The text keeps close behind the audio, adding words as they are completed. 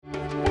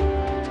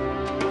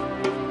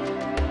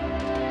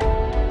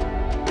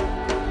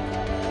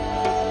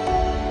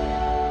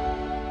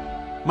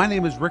My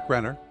name is Rick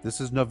Renner.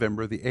 This is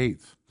November the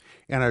 8th.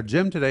 And our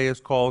gym today is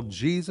called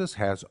Jesus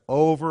Has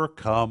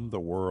Overcome the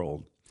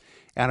World.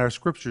 And our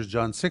scripture is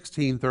John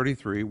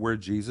 16:33, where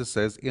Jesus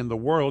says, "In the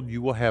world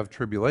you will have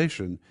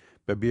tribulation,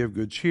 but be of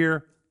good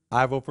cheer.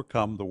 I've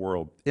overcome the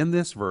world." In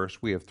this verse,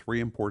 we have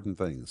three important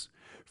things.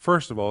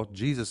 First of all,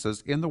 Jesus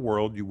says, "In the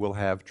world you will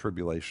have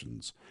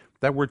tribulations."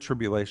 That word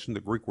tribulation,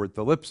 the Greek word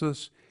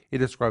thalipsis, it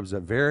describes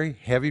a very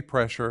heavy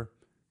pressure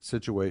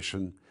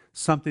situation,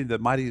 something that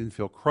might even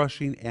feel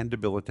crushing and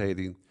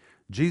debilitating.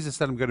 Jesus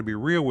said, "I'm going to be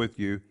real with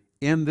you.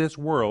 In this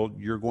world,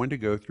 you're going to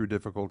go through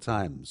difficult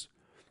times."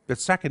 But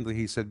secondly,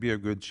 he said, "Be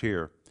of good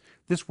cheer."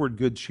 This word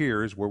good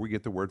cheer is where we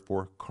get the word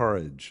for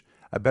courage.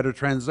 A better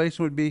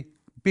translation would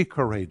be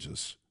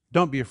courageous.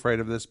 Don't be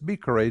afraid of this. Be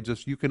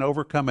courageous. You can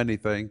overcome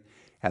anything.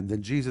 And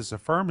then Jesus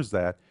affirms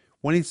that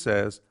when he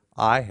says,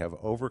 "I have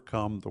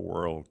overcome the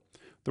world."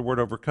 The word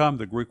overcome,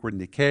 the Greek word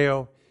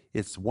nikeo,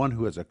 it's one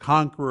who is a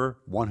conqueror,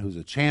 one who's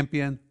a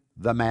champion,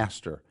 the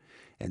master.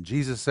 And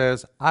Jesus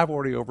says, "I've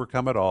already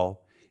overcome it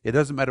all. It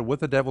doesn't matter what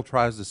the devil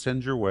tries to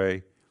send your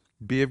way.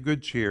 Be of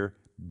good cheer.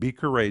 Be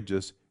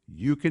courageous.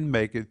 You can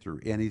make it through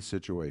any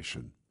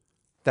situation."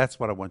 That's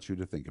what I want you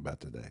to think about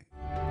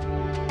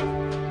today.